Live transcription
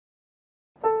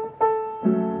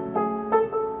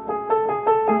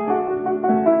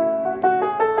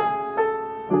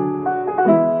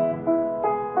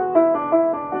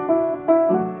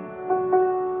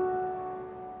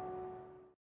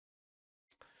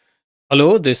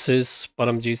Hello, this is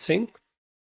Paramjit Singh.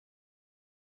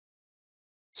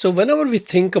 So, whenever we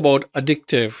think about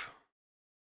addictive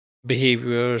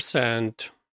behaviors and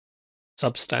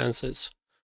substances,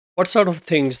 what sort of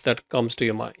things that comes to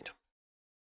your mind?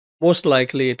 Most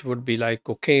likely, it would be like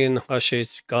cocaine,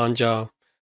 hashish, ganja,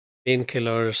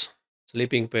 painkillers,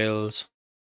 sleeping pills,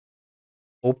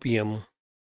 opium.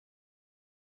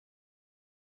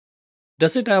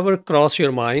 Does it ever cross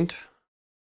your mind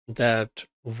that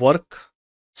work,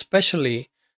 especially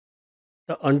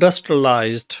the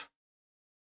industrialized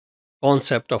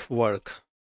concept of work,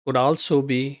 could also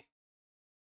be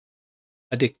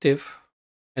addictive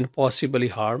and possibly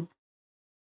harmful?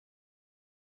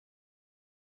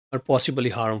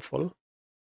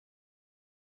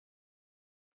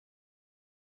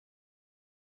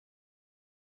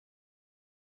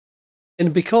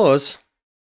 And because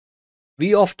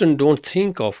we often don't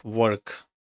think of work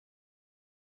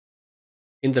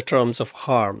in the terms of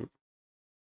harm,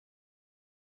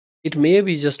 it may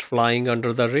be just flying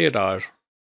under the radar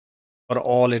for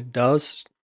all it does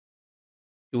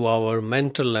to our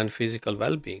mental and physical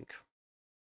well being.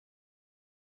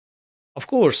 Of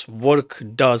course, work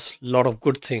does a lot of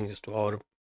good things to our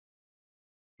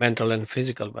mental and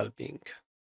physical well being.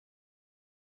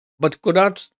 But could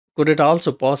it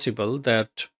also possible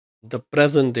that the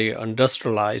present day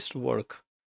industrialized work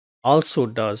also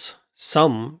does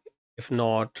some, if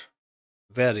not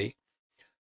very,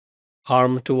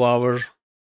 harm to our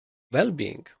well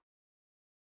being?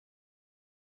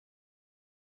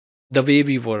 The way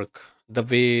we work, the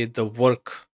way the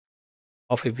work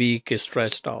of a week is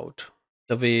stretched out,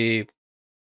 the way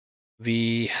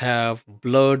we have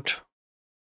blurred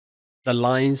the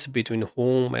lines between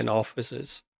home and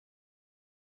offices,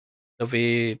 the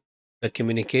way the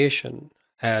communication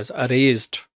has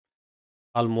erased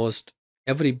almost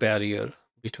every barrier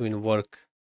between work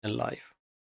and life.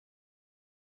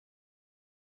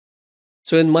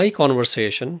 So, in my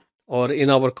conversation, or in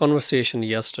our conversation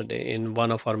yesterday in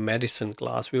one of our medicine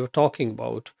class, we were talking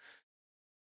about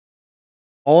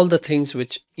all the things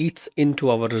which eats into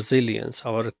our resilience,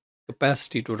 our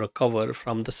capacity to recover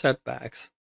from the setbacks.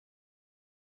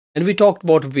 And we talked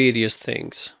about various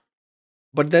things.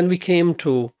 But then we came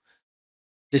to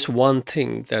this one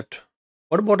thing that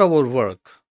what about our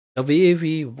work? The way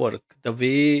we work, the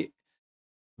way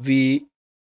we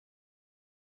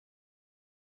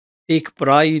take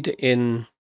pride in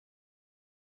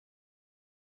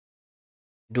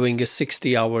doing a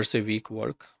 60 hours a week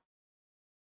work,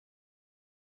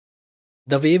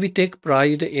 the way we take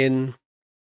pride in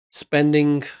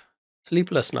spending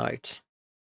sleepless nights,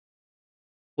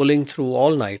 pulling through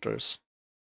all nighters,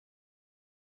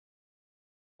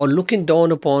 or looking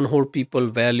down upon how people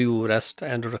value rest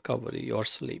and recovery or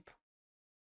sleep.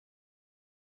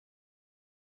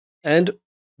 And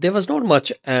there was not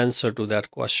much answer to that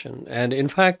question. And in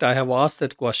fact, I have asked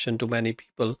that question to many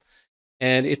people,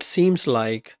 and it seems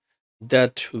like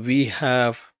that we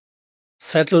have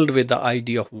settled with the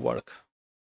idea of work,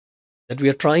 that we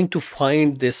are trying to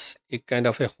find this a kind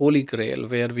of a holy grail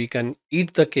where we can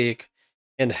eat the cake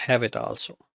and have it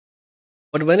also.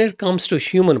 But when it comes to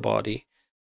human body,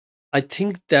 I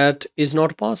think that is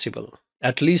not possible,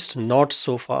 at least not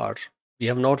so far. We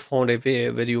have not found a way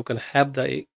where you can have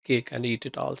the cake and eat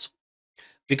it also,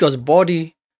 because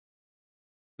body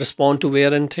respond to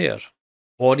wear and tear.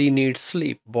 Body needs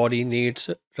sleep, body needs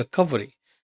recovery,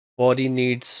 body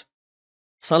needs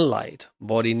sunlight,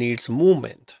 body needs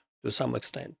movement to some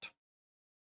extent.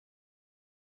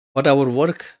 But our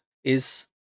work is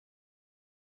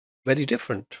very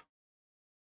different.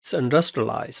 It's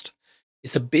industrialized.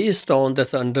 It's based on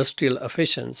this industrial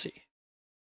efficiency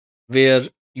where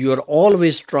you are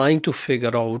always trying to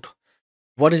figure out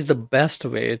what is the best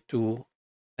way to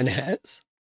enhance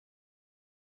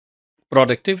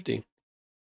productivity.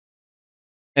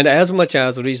 And as much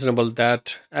as reasonable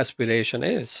that aspiration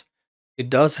is, it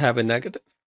does have a negative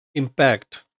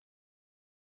impact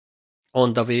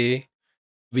on the way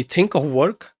we think of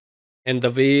work and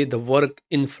the way the work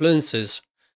influences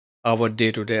our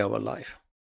day to day our life.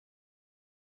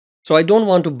 So I don't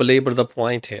want to belabor the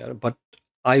point here, but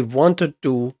I wanted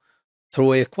to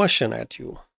throw a question at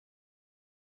you,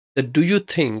 that do you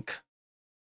think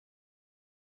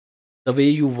the way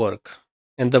you work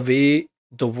and the way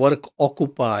the work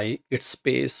occupy its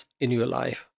space in your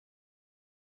life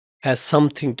has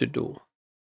something to do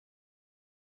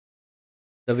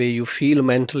the way you feel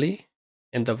mentally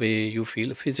and the way you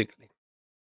feel physically?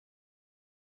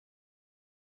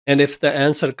 And if the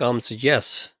answer comes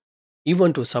yes,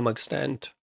 even to some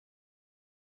extent,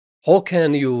 how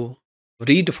can you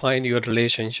redefine your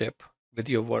relationship with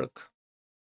your work?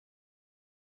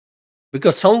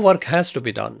 because some work has to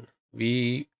be done.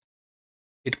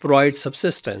 It provides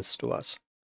subsistence to us.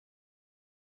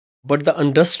 But the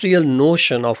industrial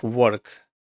notion of work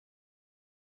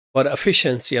for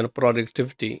efficiency and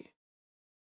productivity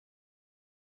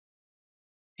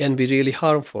can be really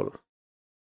harmful.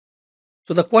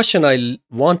 So, the question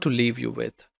want to leave you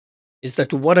with is that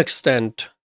to what extent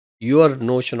your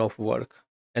notion of work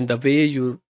and the way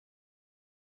you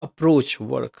approach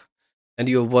work and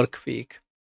your work week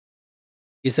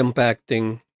is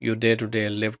impacting your day to day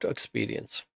lived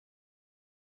experience.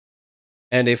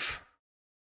 And if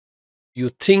you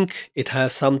think it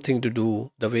has something to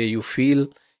do the way you feel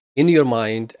in your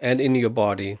mind and in your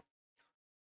body,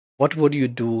 what would you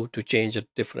do to change it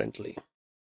differently?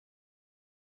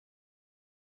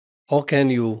 How can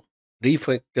you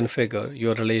reconfigure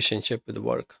your relationship with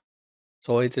work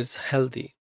so it is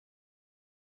healthy,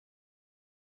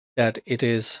 that it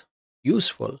is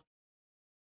useful,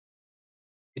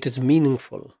 it is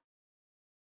meaningful?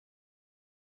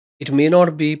 It may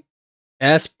not be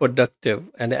as productive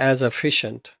and as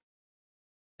efficient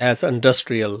as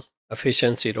industrial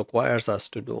efficiency requires us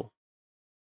to do,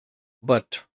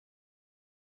 but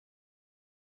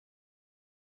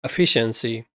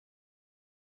efficiency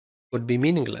would be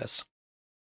meaningless.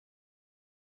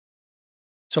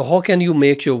 So, how can you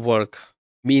make your work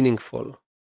meaningful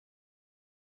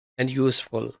and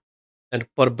useful and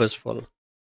purposeful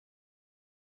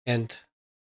and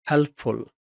helpful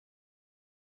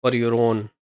for your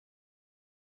own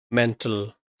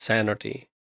mental sanity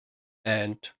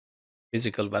and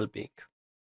physical well being?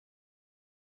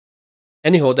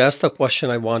 Anyhow, that's the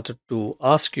question I wanted to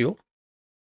ask you.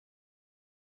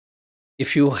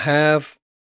 If you have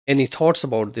any thoughts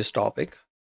about this topic,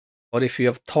 or if you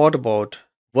have thought about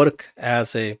work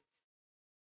as a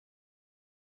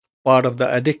part of the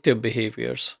addictive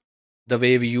behaviors, the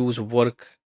way we use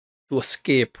work to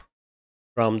escape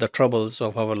from the troubles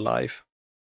of our life,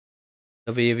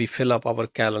 the way we fill up our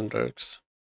calendars,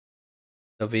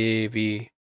 the way we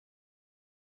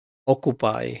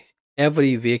occupy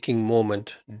every waking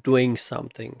moment doing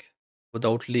something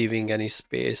without leaving any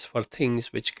space for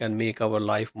things which can make our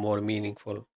life more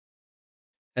meaningful,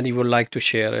 and you would like to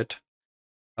share it,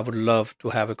 I would love to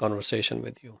have a conversation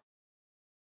with you.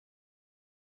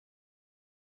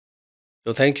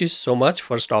 So, thank you so much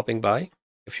for stopping by.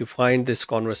 If you find this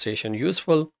conversation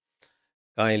useful,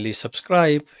 kindly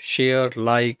subscribe, share,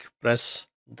 like, press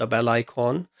the bell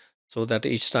icon so that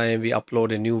each time we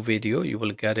upload a new video, you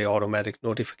will get a automatic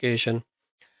notification.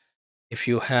 If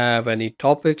you have any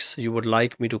topics you would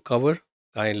like me to cover,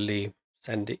 kindly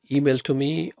send an email to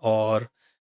me or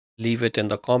leave it in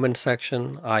the comment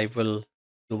section. I will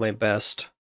do my best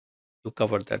to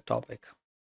cover that topic.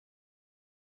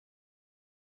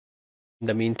 In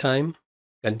the meantime,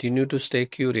 continue to stay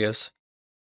curious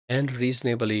and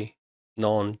reasonably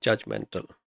non judgmental.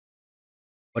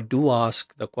 But do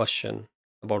ask the question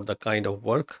about the kind of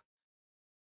work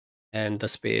and the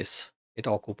space it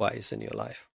occupies in your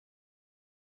life.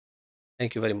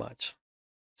 Thank you very much.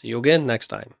 See you again next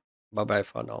time. Bye bye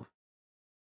for now.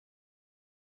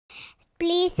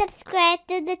 Please subscribe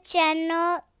to the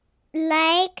channel,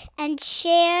 like and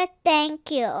share.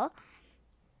 Thank you.